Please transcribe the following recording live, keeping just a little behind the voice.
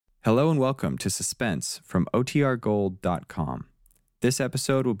Hello and welcome to Suspense from OTRGold.com. This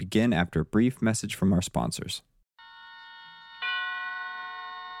episode will begin after a brief message from our sponsors.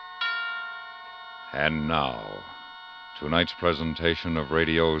 And now, tonight's presentation of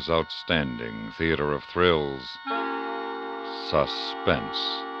radio's outstanding theater of thrills, Suspense.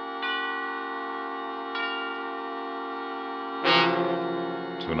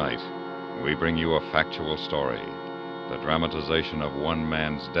 Tonight, we bring you a factual story. The dramatization of one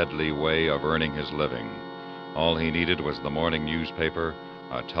man's deadly way of earning his living. All he needed was the morning newspaper,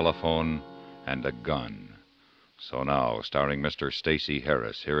 a telephone, and a gun. So now, starring Mr. Stacey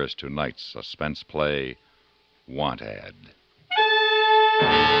Harris, here is tonight's suspense play, Want Ad.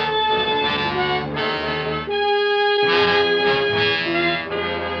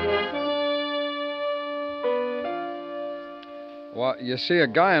 Well, you see, a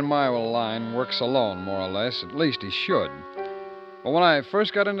guy in my line works alone, more or less. At least he should. But when I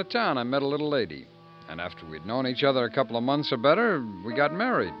first got into town, I met a little lady. And after we'd known each other a couple of months or better, we got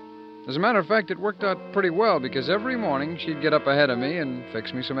married. As a matter of fact, it worked out pretty well because every morning she'd get up ahead of me and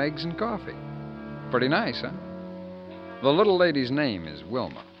fix me some eggs and coffee. Pretty nice, huh? The little lady's name is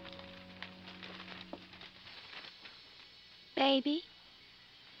Wilma. Baby?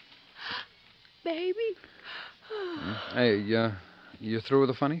 Baby? Hey, you through with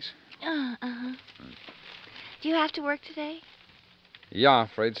the funnies? Uh-huh. Do you have to work today? Yeah,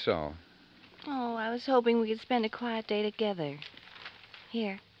 afraid so. Oh, I was hoping we could spend a quiet day together.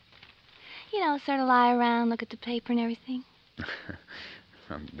 Here. You know, sort of lie around, look at the paper and everything.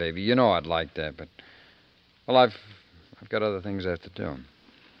 Baby, you know I'd like that, but... Well, I've got other things I have to do.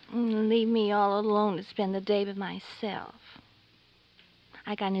 Leave me all alone to spend the day by myself.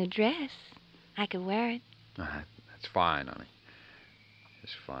 I got a new dress. I could wear it. That's fine, honey.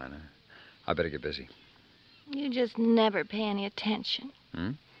 It's fine. I better get busy. You just never pay any attention.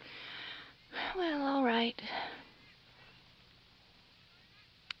 Hmm? Well, all right.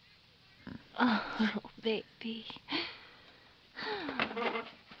 Oh, baby.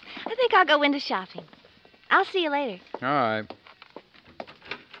 I think I'll go window shopping. I'll see you later. All right.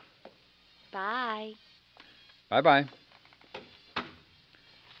 Bye. Bye-bye.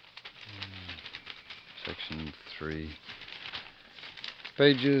 Section 3.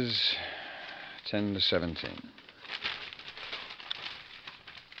 Pages 10 to 17.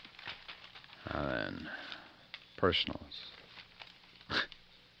 Now then, personals.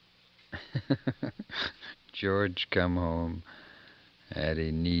 George, come home.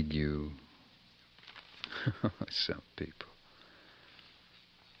 Addie, need you. Some people.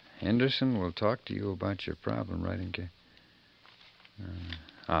 Henderson will talk to you about your problem right in case.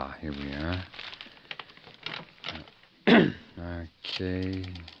 Here we are. Okay.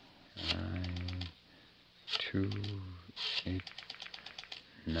 2, 8,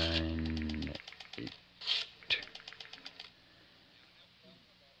 9, 8.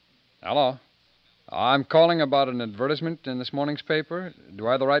 Hello. I'm calling about an advertisement in this morning's paper. Do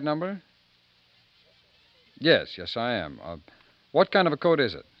I have the right number? Yes, I am. What kind of a coat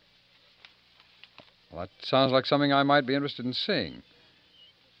is it? Well, that sounds like something I might be interested in seeing.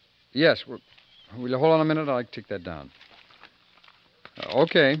 Yes. Will you hold on a minute? I'd like to take that down.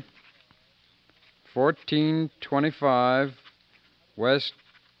 Okay. 1425 West...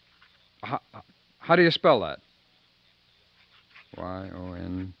 How do you spell that?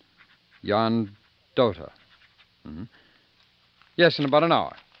 Y-O-N... Yondota. Mm-hmm. Yes, in about an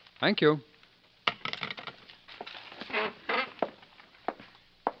hour. Thank you.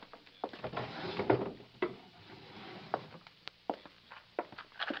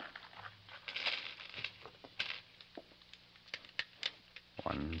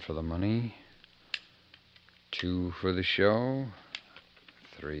 One for the money. 2 for the show.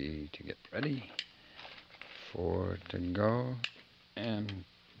 3 to get ready. 4 to go. And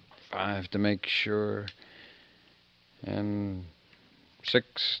 5 to make sure. And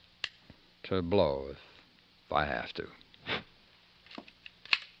 6 to blow if I have to.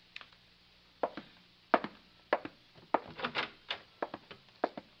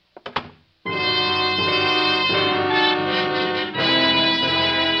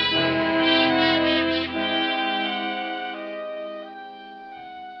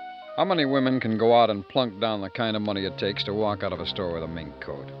 How many women can go out and plunk down the kind of money it takes to walk out of a store with a mink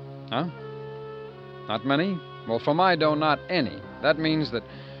coat? Huh? Not many? Well, for my dough, not any. That means that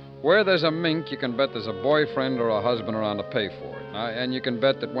where there's a mink, you can bet there's a boyfriend or a husband around to pay for it. And you can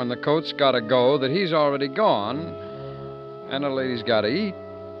bet that when the coat's got to go, that he's already gone, and the lady's got to eat.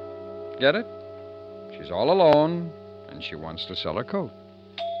 Get it? She's all alone, and she wants to sell her coat.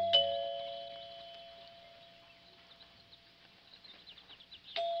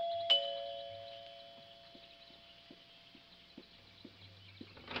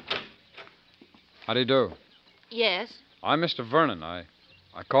 How do you do? Yes. I'm Mr. Vernon. I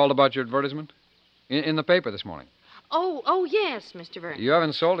called about your advertisement in the paper this morning. Oh, yes, Mr. Vernon. You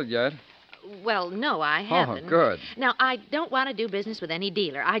haven't sold it yet. Well, no, I haven't. Oh, good. Now, I don't want to do business with any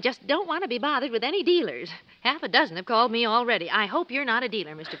dealer. I just don't want to be bothered with any dealers. Half a dozen have called me already. I hope you're not a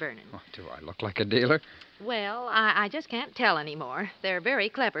dealer, Mr. Vernon. Oh, do I look like a dealer? Well, I just can't tell anymore. They're very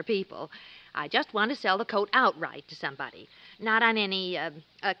clever people. I just want to sell the coat outright to somebody. Not on any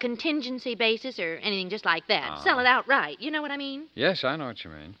contingency basis or anything just like that. Sell it outright. You know what I mean? Yes, I know what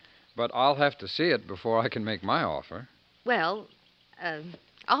you mean. But I'll have to see it before I can make my offer. Well,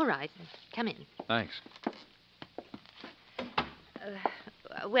 all right. Come in. Thanks.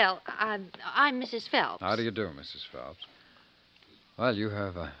 Well, I'm Mrs. Phelps. How do you do, Mrs. Phelps? Well, you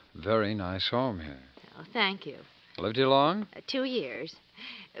have a very nice home here. Oh, thank you. Lived here long? 2 years.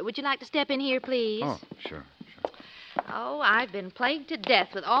 Would you like to step in here, please? Oh, sure. Oh, I've been plagued to death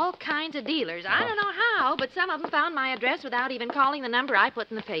with all kinds of dealers. I don't know how, but some of them found my address without even calling the number I put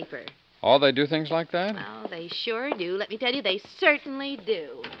in the paper. Oh, they do things like that? Oh, they sure do. Let me tell you, they certainly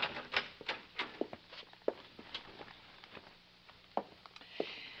do.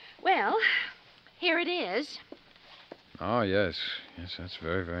 Well, here it is. Oh, yes. Yes, that's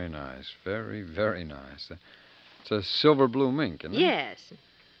very, very nice. Very, very nice. It's a silver blue mink, isn't it? Yes.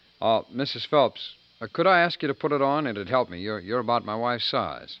 Mrs. Phelps, could I ask you to put it on? It'd help me. You're about my wife's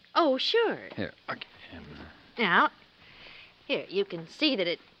size. Oh, sure. Here. Okay. Now, here, you can see that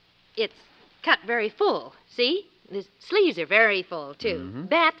it's cut very full. See? The sleeves are very full, too. Mm-hmm.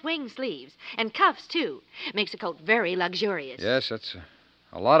 Bat wing sleeves. And cuffs, too. Makes the coat very luxurious. Yes, that's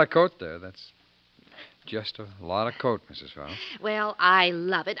a lot of coat there. That's just a lot of coat, Mrs. Phelps. Well, I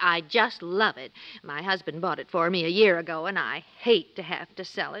love it. I just love it. My husband bought it for me a year ago, and I hate to have to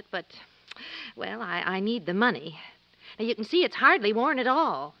sell it, but, well, I need the money. Now, you can see it's hardly worn at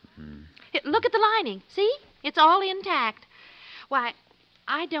all. Mm. Look at the lining. See? It's all intact. Why,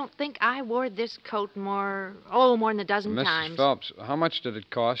 I don't think I wore this coat more than a dozen times. Mrs. Phelps, how much did it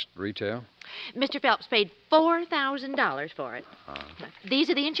cost retail? Mr. Phelps paid $4,000 for it.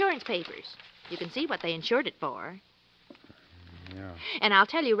 These are the insurance papers. You can see what they insured it for. Yeah. And I'll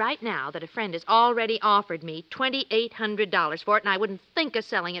tell you right now that a friend has already offered me $2,800 for it, and I wouldn't think of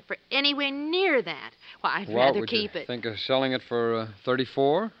selling it for anywhere near that. Why, I'd rather keep it. Think of selling it for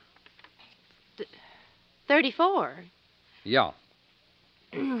 34? 34? Yeah.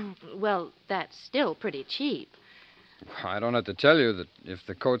 Well, that's still pretty cheap. I don't have to tell you that if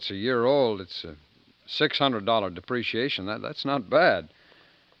the coat's a year old, it's a $600 depreciation. That's not bad.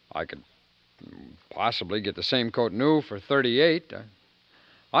 I could possibly get the same coat new for $38.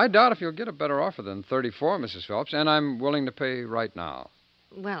 I doubt if you'll get a better offer than $34, Mrs. Phelps, and I'm willing to pay right now.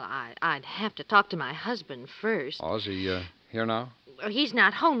 Well, I'd have to talk to my husband first. Oh, is he here now? He's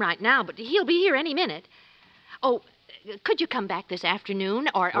not home right now, but he'll be here any minute. Oh, could you come back this afternoon,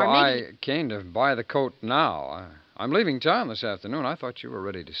 or maybe... I came to buy the coat now. I'm leaving town this afternoon. I thought you were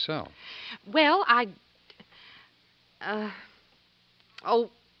ready to sell. Well,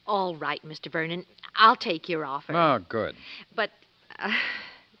 all right, Mr. Vernon. I'll take your offer. Oh, good. But,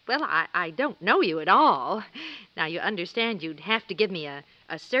 well, I don't know you at all. Now, you understand you'd have to give me a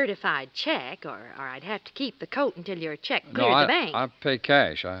certified check, or I'd have to keep the coat until your check cleared the bank. I'll pay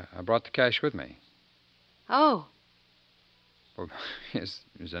cash. I brought the cash with me. Oh. Well, is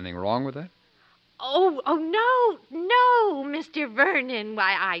anything wrong with that? Oh, no, Mr. Vernon.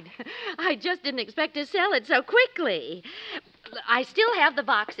 Why, I just didn't expect to sell it so quickly. I still have the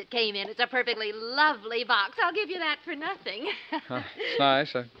box it came in. It's a perfectly lovely box. I'll give you that for nothing. It's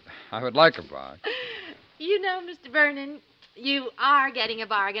nice. I would like a box. You know, Mr. Vernon, you are getting a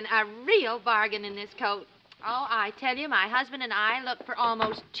bargain, a real bargain in this coat. Oh, I tell you, my husband and I looked for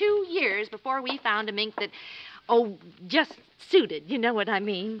almost 2 years before we found a mink that, just suited. You know what I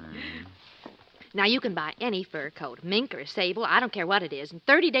mean? Mm-hmm. Now, you can buy any fur coat, mink or sable, I don't care what it is, and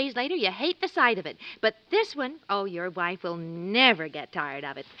 30 days later, you hate the sight of it. But this one, your wife will never get tired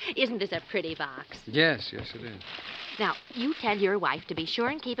of it. Isn't this a pretty box? Yes, it is. Now, you tell your wife to be sure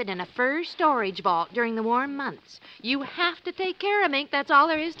and keep it in a fur storage vault during the warm months. You have to take care of mink, that's all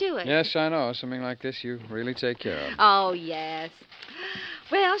there is to it. Yes, I know. Something like this you really take care of. Oh, yes.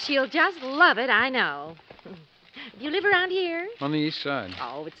 Well, she'll just love it, I know. Do you live around here? On the east side.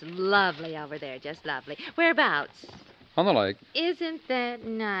 Oh, it's lovely over there, just lovely. Whereabouts? On the lake. Isn't that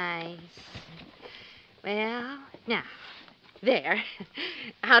nice? Well, now, there.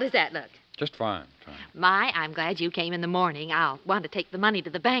 How does that look? Just fine. My, I'm glad you came in the morning. I'll want to take the money to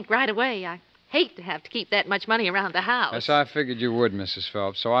the bank right away. I hate to have to keep that much money around the house. Yes, I figured you would, Mrs.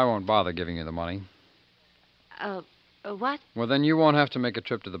 Phelps, so I won't bother giving you the money. What? Well, then you won't have to make a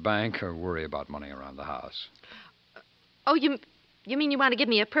trip to the bank or worry about money around the house. Oh, you mean you want to give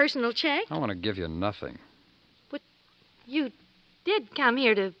me a personal check? I want to give you nothing. You did come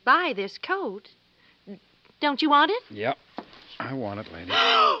here to buy this coat. Don't you want it? Yep. I want it, lady.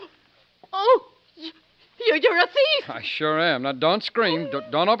 Oh, you're a thief. I sure am. Now, don't scream.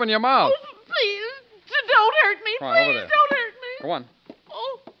 Don't open your mouth. Oh, please, don't hurt me. Come on, over Please, there. don't hurt me. Go on.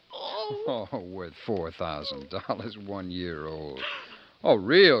 Oh. Oh, with $4,000, 1 year old. Oh,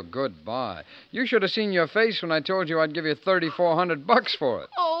 real good buy. You should have seen your face when I told you I'd give you $3,400 for it.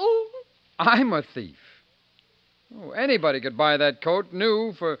 Oh. I'm a thief. Oh, anybody could buy that coat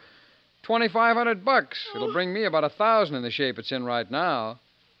new for $2,500. It'll bring me about $1,000 in the shape it's in right now.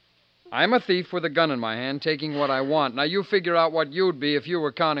 I'm a thief with a gun in my hand, taking what I want. Now you figure out what you'd be if you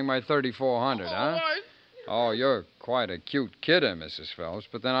were counting my $3,400, huh? Oh, you're quite a cute kidder, Mrs. Phelps,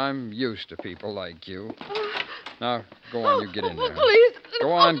 but then I'm used to people like you. Now, go on, you get in there. Please.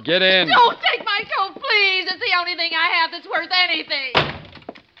 Go on, get in. Don't take my coat, please. It's the only thing I have that's worth anything.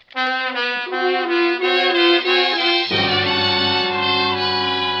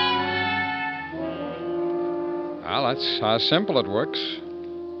 Well, that's how simple it works.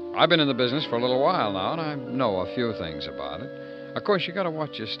 I've been in the business for a little while now, and I know a few things about it. Of course, you got to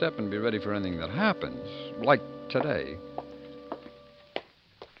watch your step and be ready for anything that happens, like today.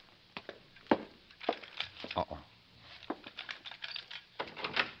 Uh-oh.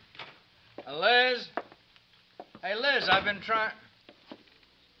 Liz? Hey, Liz, I've been trying...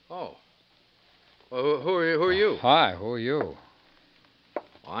 Oh. Well, who are you? Hi, who are you?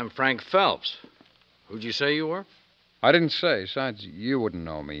 Well, I'm Frank Phelps. Who'd you say you were? I didn't say. Besides, you wouldn't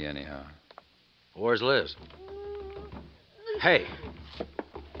know me anyhow. Where's Liz? Hey,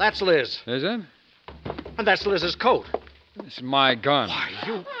 that's Liz. Is it? And that's Liz's coat. It's my gun. Why,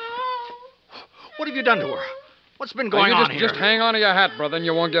 you... What have you done to her? What's been going on here? Just hang on to your hat, brother, and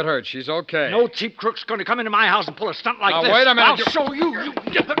you won't get hurt. She's okay. No cheap crook's going to come into my house and pull a stunt like now, this. Wait a minute. I'll show you. You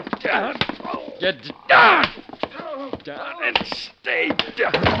get down. Get down. Down and stay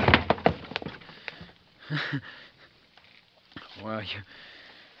down. Well,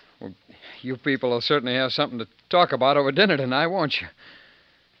 you people will certainly have something to talk about over dinner tonight, won't you?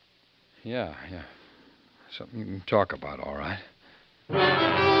 Yeah. Something you can talk about, all right.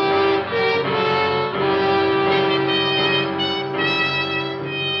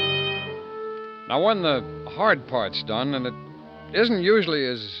 Now, when the hard part's done, and it isn't usually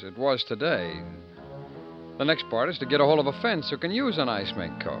as it was today, the next part is to get a hold of a fence who can use an ice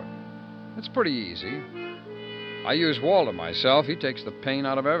mink coat. It's pretty easy. I use Walter myself. He takes the pain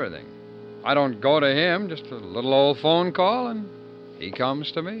out of everything. I don't go to him, just a little old phone call, and he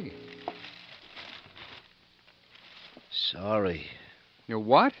comes to me. Sorry. You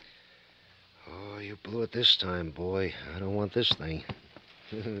what? Oh, you blew it this time, boy. I don't want this thing.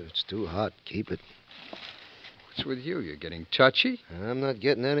 It's too hot. Keep it. What's with you? You're getting touchy? I'm not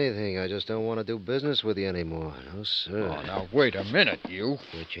getting anything. I just don't want to do business with you anymore. No, sir. Oh, now, wait a minute, you.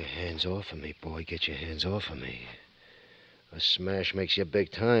 Get your hands off of me, boy. Get your hands off of me. A smash makes you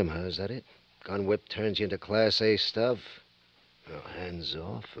big time, huh? Is that it? Gun whip turns you into Class A stuff? Well, hands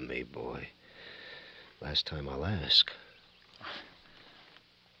off of me, boy. Last time I'll ask.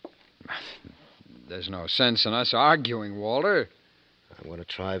 There's no sense in us arguing, Walter. I'm going to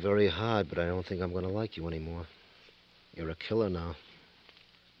try very hard, but I don't think I'm going to like you anymore. You're a killer now.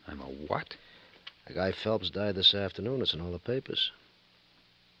 I'm a what? A guy Phelps died this afternoon. It's in all the papers.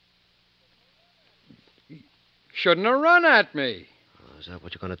 Shouldn't have run at me. Oh, is that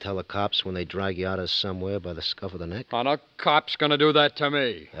what you're going to tell the cops when they drag you out of somewhere by the scuff of the neck? Oh, no cop's going to do that to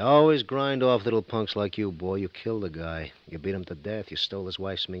me. They always grind off little punks like you, boy. You killed a guy. You beat him to death. You stole his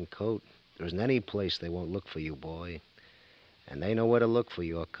wife's mink coat. There isn't any place they won't look for you, boy. And they know where to look for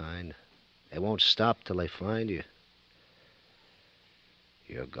your kind. They won't stop till they find you.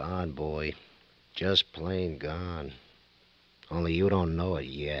 You're gone, boy. Just plain gone. Only you don't know it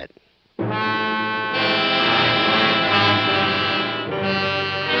yet.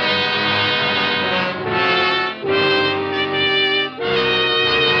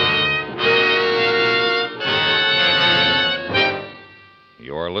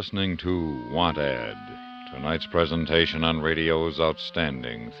 You're listening to Want Ad, tonight's presentation on radio's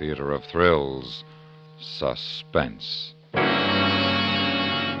outstanding theater of thrills, Suspense.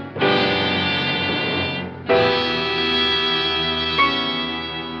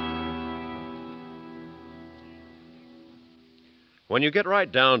 When you get right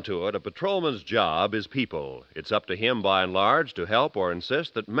down to it, a patrolman's job is people. It's up to him, by and large, to help or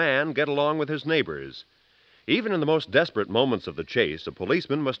insist that man get along with his neighbors. Even in the most desperate moments of the chase, a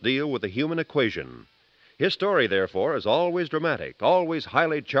policeman must deal with the human equation. His story, therefore, is always dramatic, always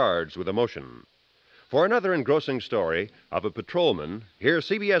highly charged with emotion. For another engrossing story of a patrolman, hear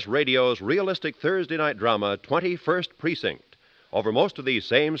CBS Radio's realistic Thursday night drama, 21st Precinct, over most of these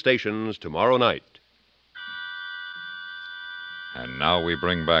same stations tomorrow night. And now we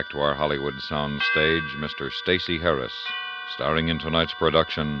bring back to our Hollywood sound stage Mr. Stacey Harris, starring in tonight's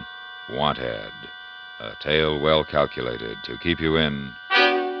production, Wanted, a tale well calculated to keep you in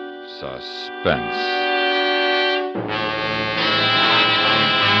suspense.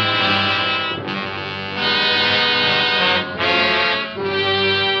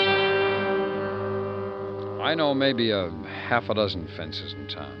 I know maybe a half a dozen fences in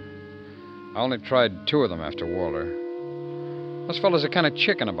town. I only tried 2 of them after Walter. Those fellas are kind of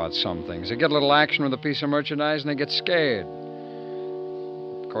chicken about some things. They get a little action with a piece of merchandise and they get scared.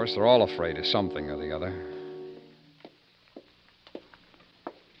 Of course, they're all afraid of something or the other.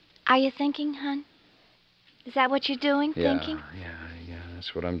 Are you thinking, hon? Is that what you're doing, thinking? Yeah,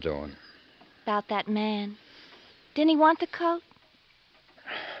 that's what I'm doing. About that man. Didn't he want the coat?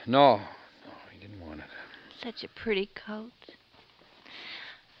 No, he didn't want it. Such a pretty coat.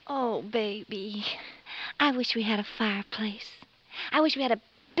 Oh, baby. I wish we had a fireplace. I wish we had a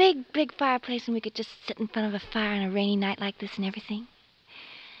big, big fireplace and we could just sit in front of a fire on a rainy night like this and everything.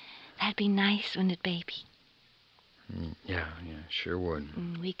 That'd be nice, wouldn't it, baby? Yeah, sure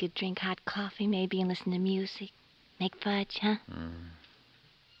would. We could drink hot coffee maybe and listen to music. Make fudge, huh?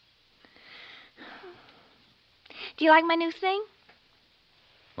 Do you like my new thing?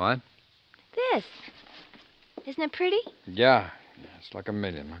 What? This. Isn't it pretty? Yeah, it's like a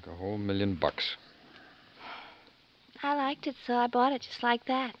whole $1,000,000. I liked it, so I bought it just like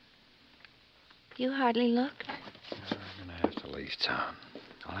that. You hardly look. I'm going to have to leave town.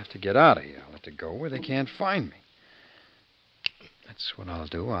 I'll have to get out of here. I'll have to go where they can't find me. That's what I'll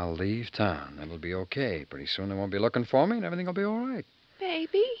do. I'll leave town. That'll be okay. Pretty soon they won't be looking for me and everything will be all right.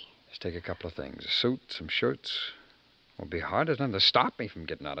 Baby? Just take a couple of things. A suit, some shirts. Won't be hard. There's nothing to stop me from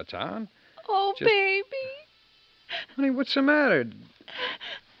getting out of town. Oh, baby. Honey, what's the matter?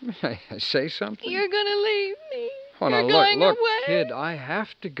 I say something? You're going to leave me. Oh, You're now, going look, away. kid, I have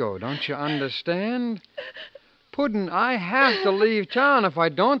to go. Don't you understand? Puddin', I have to leave town. If I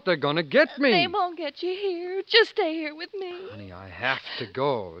don't, they're going to get me. They won't get you here. Just stay here with me. Honey, I have to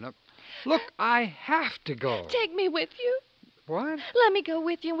go. Now, look, I have to go. Take me with you. What? Let me go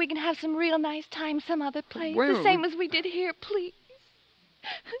with you and we can have some real nice time some other place. Wait a The same as we did here, please.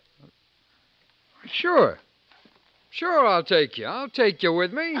 Sure. Sure, I'll take you. I'll take you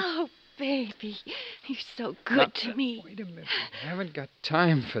with me. Oh, baby. You're so good to me. Wait a minute. We haven't got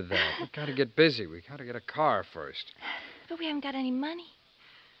time for that. We've got to get busy. We've got to get a car first. But we haven't got any money.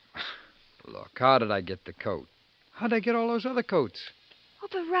 Look, how did I get the coat? How'd I get all those other coats? Oh,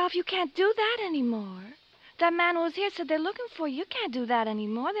 but Ralph, you can't do that anymore. That man who was here said they're looking for you. You can't do that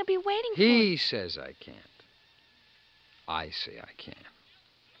anymore. They'll be waiting for you. He says I can't. I say I can.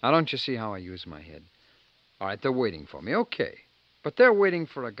 Now, don't you see how I use my head? All right, they're waiting for me. Okay. But they're waiting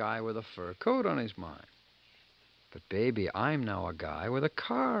for a guy with a fur coat on his mind. But, baby, I'm now a guy with a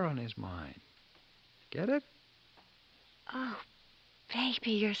car on his mind. Get it? Oh,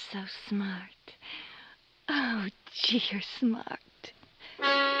 baby, you're so smart. Oh, gee, you're smart.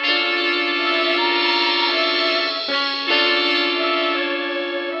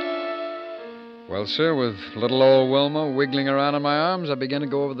 Well, sir, with little old Wilma wiggling around in my arms, I began to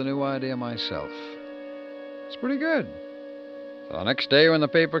go over the new idea myself. It's pretty good. So the next day when the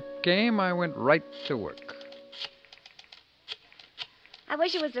paper came, I went right to work. I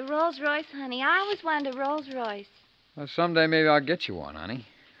wish it was a Rolls Royce, honey. I always wanted a Rolls Royce. Well, someday maybe I'll get you one, honey.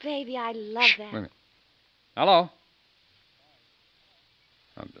 Baby, I love Shh, that. wait a minute. Hello?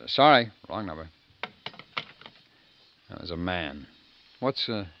 Sorry, wrong number. There's a man. What's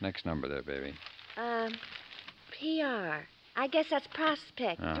the next number there, baby? PR. I guess that's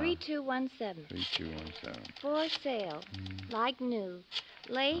Prospect. Uh-huh. 3217. 3217. For sale. Like new.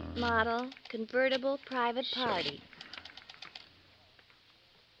 Late model, convertible, private party.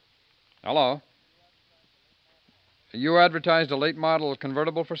 Hello? You advertised a late model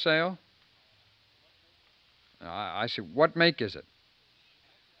convertible for sale? I see. What make is it?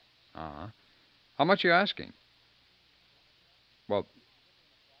 Uh-huh. How much are you asking? Well,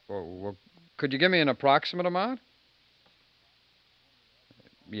 could you give me an approximate amount?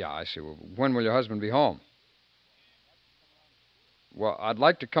 Yeah, I see. Well, when will your husband be home? Well, I'd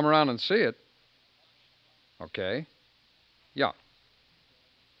like to come around and see it. Okay. Yeah.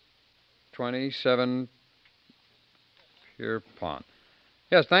 27 Pier Pond.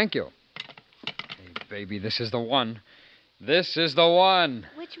 Yes, thank you. Hey, baby, this is the one. This is the one.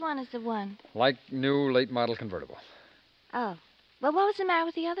 Which Which one is the one? Like new late model convertible. Oh. Well, what was the matter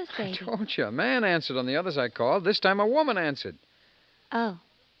with the others, baby? I told you, a man answered on the others I called. This time a woman answered. Oh.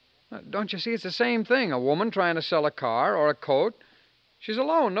 Don't you see? It's the same thing. A woman trying to sell a car or a coat. She's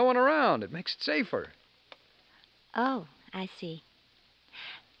alone, no one around. It makes it safer. Oh, I see.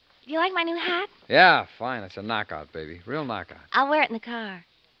 Do you like my new hat? Yeah, fine. It's a knockout, baby. Real knockout. I'll wear it in the car.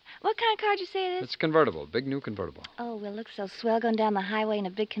 What kind of car did you say it is? It's convertible. Big new convertible. Oh, we'll look so swell going down the highway in a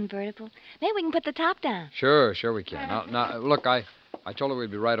big convertible. Maybe we can put the top down. Sure we can. Now, look, I told her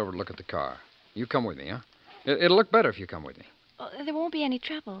we'd be right over to look at the car. You come with me, huh? It'll look better if you come with me. Oh, there won't be any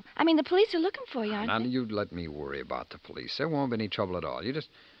trouble. I mean, the police are looking for you, aren't Now, they? you let me worry about the police. There won't be any trouble at all. You just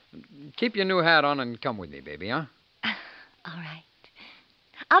keep your new hat on and come with me, baby, huh? All right.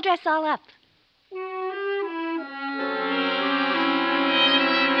 I'll dress all up.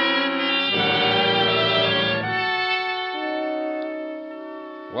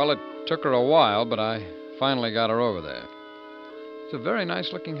 Well, it took her a while, but I finally got her over there. It's a very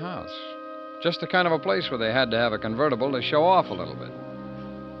nice-looking house. Just the kind of a place where they had to have a convertible to show off a little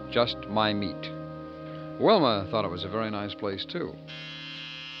bit. Just my meat. Wilma thought it was a very nice place, too.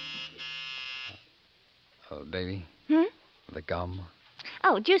 Baby? The gum.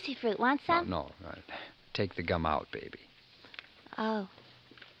 Oh, juicy fruit. Want some? No. Take the gum out, baby. Oh.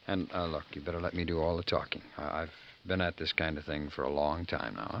 And, look, you better let me do all the talking. I've been at this kind of thing for a long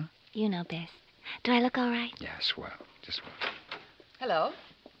time now, huh? You know best. Do I look all right? Yeah, swell. Just swell. Hello?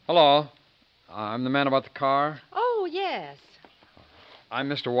 Hello. I'm the man about the car. Oh, yes. I'm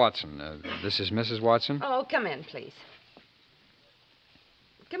Mr. Watson. This is Mrs. Watson. Oh, come in, please.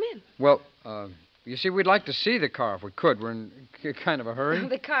 Come in. Well, you see, we'd like to see the car if we could. We're in kind of a hurry.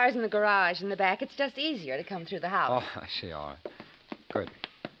 The car's in the garage in the back. It's just easier to come through the house. Oh, I see. All right. Good.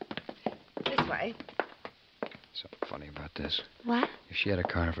 This way. Something funny about this. What? If she had a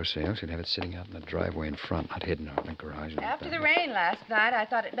car for sale, she'd have it sitting out in the driveway in front, not hidden out in the garage. After the rain last night, I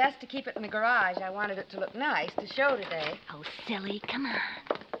thought it best to keep it in the garage. I wanted it to look nice to show today. Oh, silly. Come on.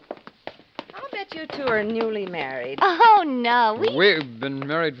 I'll bet you two are newly married. Oh, no. We've been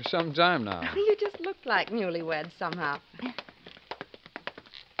married for some time now. You just look like newlyweds somehow.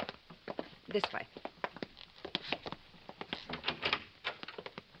 This way.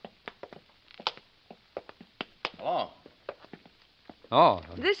 Hello. Oh.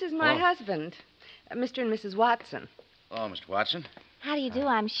 This is my husband, Mr. and Mrs. Watson. Hello, Mr. Watson. How do you do,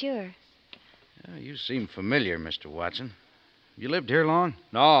 I'm sure. You seem familiar, Mr. Watson. You lived here long?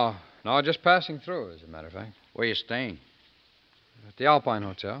 No, just passing through, as a matter of fact. Where you staying? At the Alpine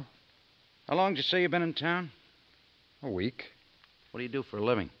Hotel. How long did you say you've been in town? A week. What do you do for a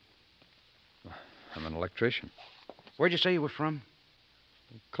living? I'm an electrician. Where'd you say you were from?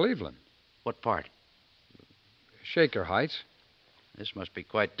 Cleveland. What part? Shaker Heights. This must be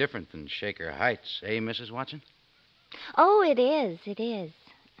quite different than Shaker Heights, eh, Mrs. Watson? Oh, it is. It is.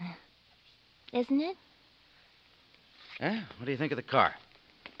 Isn't it? Yeah? What do you think of the car?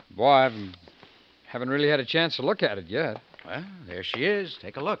 Boy, I haven't really had a chance to look at it yet. Well, there she is.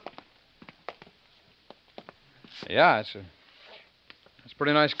 Take a look. Yeah, it's a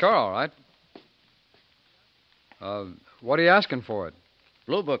pretty nice car, all right. What are you asking for it?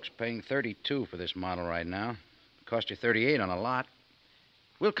 Blue Book's paying $32 for this model right now. Cost you $38 on a lot.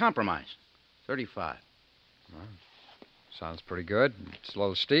 We'll compromise. $35. Well, sounds pretty good. It's a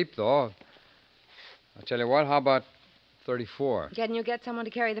little steep, though. I'll tell you what, how about $34? Can you get someone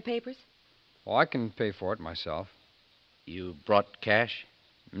to carry the papers? Well, I can pay for it myself. You brought cash?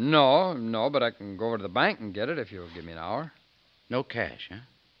 No, but I can go over to the bank and get it if you'll give me an hour. No cash, huh?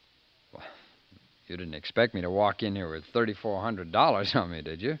 Well, you didn't expect me to walk in here with $3,400 on me,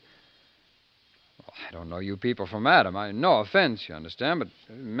 did you? Well, I don't know you people from Adam. No offense, you understand, but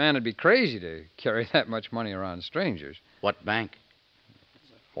a man would be crazy to carry that much money around strangers. What bank?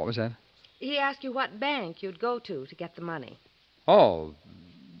 What was that? He asked you what bank you'd go to get the money. Oh,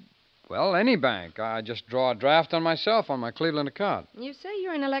 well, any bank. I just draw a draft on myself on my Cleveland account. You say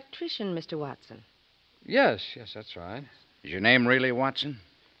you're an electrician, Mr. Watson. Yes, that's right. Is your name really Watson?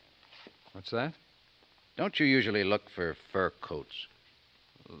 What's that? Don't you usually look for fur coats?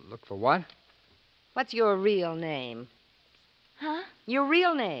 Look for what? What's your real name? Huh? Your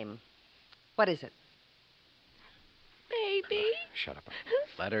real name. What is it? Baby. Shut up.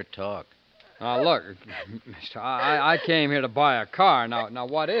 Let her talk. Now, look, mister, I came here to buy a car. Now,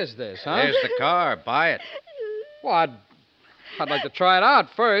 what is this, huh? There's the car. Buy it. Well, I'd like to try it out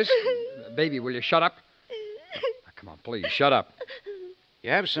first. Baby, will you shut up? Now, come on, please, shut up. You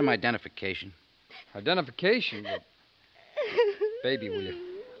have some identification. Identification? But... Baby, will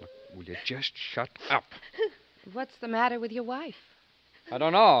you just shut up? What's the matter with your wife? I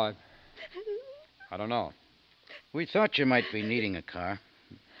don't know. I don't know. We thought you might be needing a car.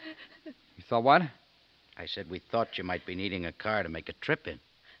 You thought what? I said we thought you might be needing a car to make a trip in.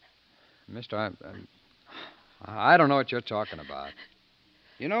 Mister, I don't know what you're talking about.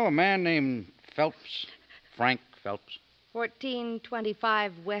 You know a man named Phelps? Frank Phelps?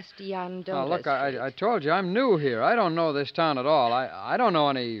 1425 West Yandota Now, look, Street. I told you, I'm new here. I don't know this town at all. I don't know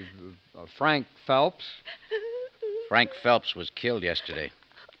any Frank Phelps. Frank Phelps was killed yesterday.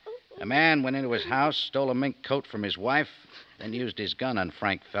 A man went into his house, stole a mink coat from his wife, then used his gun on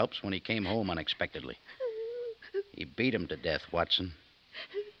Frank Phelps when he came home unexpectedly. He beat him to death, Watson.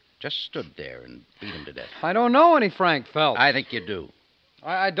 Just stood there and beat him to death. I don't know any Frank Phelps. I think you do.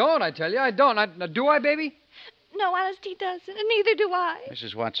 I don't, I tell you. I don't. Do I, baby? No, honest, he doesn't, and neither do I.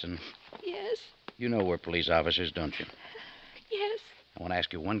 Mrs. Watson, Yes, you know we're police officers, don't you? yes, I want to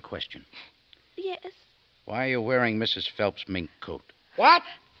ask you one question. yes. Why are you wearing Mrs. Phelps' mink coat? What?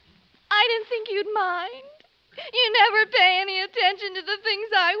 I didn't think you'd mind. You never pay any attention to the things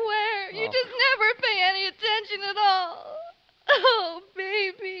I wear. You just never pay any attention at all. Oh,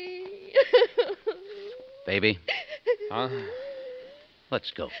 baby. Baby, Huh?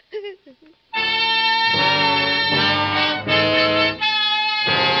 let's go.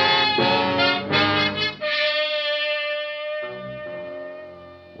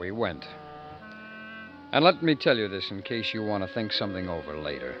 We went. And let me tell you this in case you want to think something over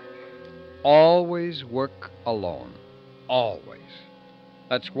later. Always work alone. Always.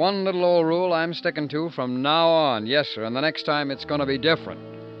 That's one little old rule I'm sticking to from now on. Yes, sir, and the next time it's going to be different.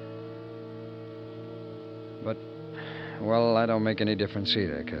 But, well, that don't make any difference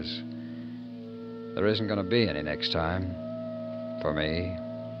either, because there isn't going to be any next time. For me.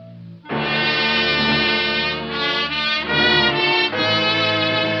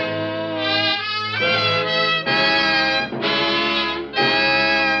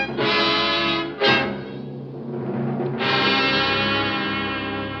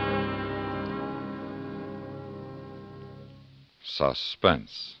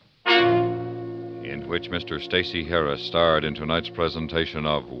 Suspense, in which Mr. Stacy Harris starred in tonight's presentation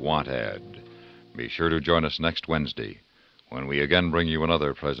of Want Ad. Be sure to join us next Wednesday when we again bring you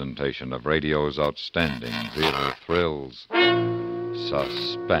another presentation of radio's outstanding theater thrills,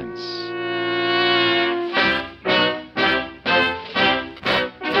 Suspense.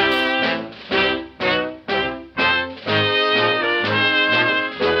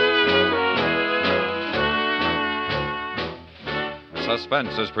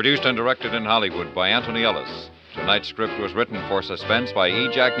 Suspense is produced and directed in Hollywood by Anthony Ellis. Tonight's script was written for Suspense by E.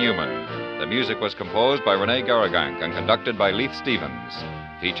 Jack Newman. The music was composed by Rene Garrigank and conducted by Leith Stevens.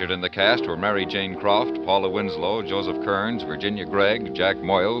 Featured in the cast were Mary Jane Croft, Paula Winslow, Joseph Kearns, Virginia Gregg, Jack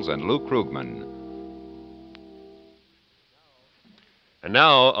Moyles, and Lou Krugman. And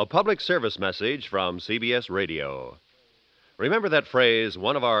now, a public service message from CBS Radio. Remember that phrase,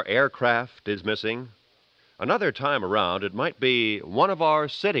 one of our aircraft is missing? Another time around, it might be, one of our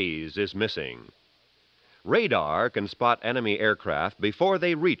cities is missing. Radar can spot enemy aircraft before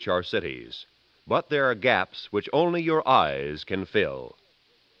they reach our cities, but there are gaps which only your eyes can fill.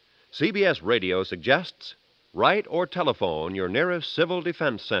 CBS Radio suggests write or telephone your nearest Civil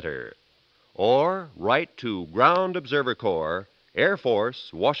Defense Center, or write to Ground Observer Corps, Air Force,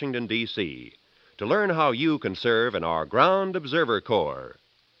 Washington, D.C., to learn how you can serve in our Ground Observer Corps.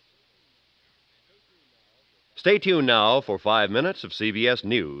 Stay tuned now for 5 minutes of CBS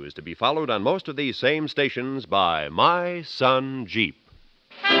News, to be followed on most of these same stations by My Son Jeep.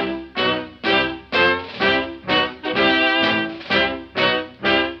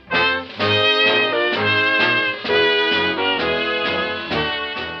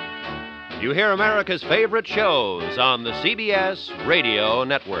 You hear America's favorite shows on the CBS Radio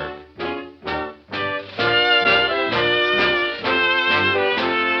Network.